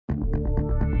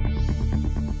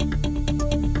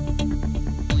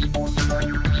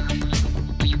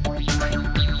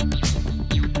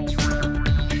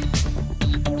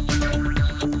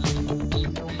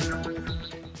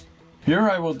Here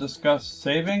I will discuss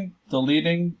saving,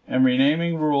 deleting, and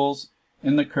renaming rules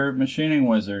in the Curve Machining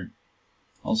Wizard.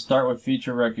 I'll start with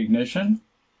feature recognition.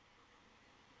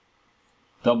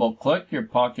 Double-click your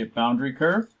pocket boundary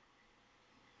curve.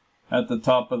 At the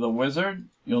top of the wizard,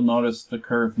 you'll notice the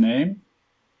curve name.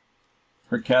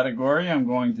 For category, I'm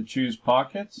going to choose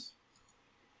pockets.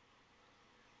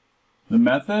 The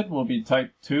method will be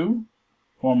type 2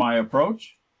 for my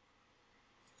approach.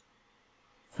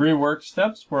 3 work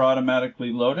steps were automatically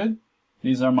loaded.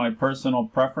 These are my personal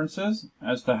preferences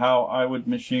as to how I would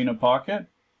machine a pocket.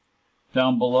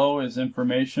 Down below is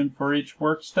information for each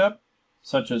work step,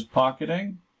 such as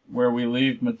pocketing, where we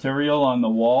leave material on the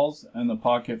walls and the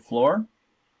pocket floor.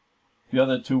 The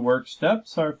other 2 work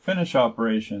steps are finish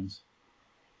operations.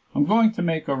 I'm going to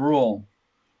make a rule.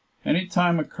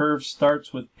 Anytime a curve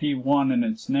starts with P1 in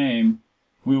its name,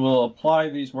 we will apply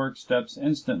these work steps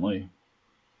instantly.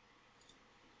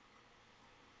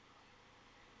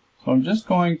 So I'm just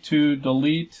going to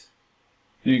delete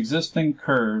the existing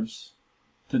curves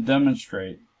to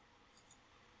demonstrate.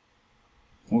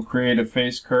 We'll create a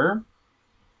face curve,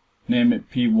 name it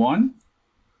P1,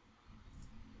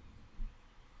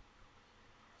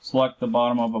 select the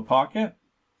bottom of a pocket,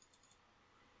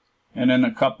 and in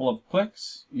a couple of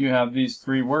clicks you have these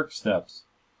 3 work steps.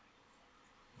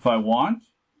 If I want,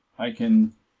 I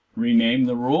can rename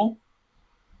the rule.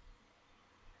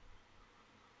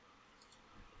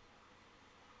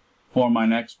 For my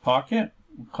next pocket,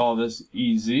 we'll call this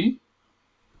EZ.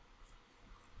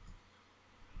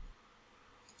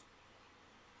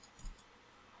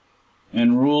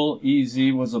 And rule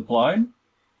EZ was applied.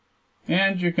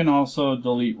 And you can also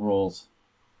delete rules.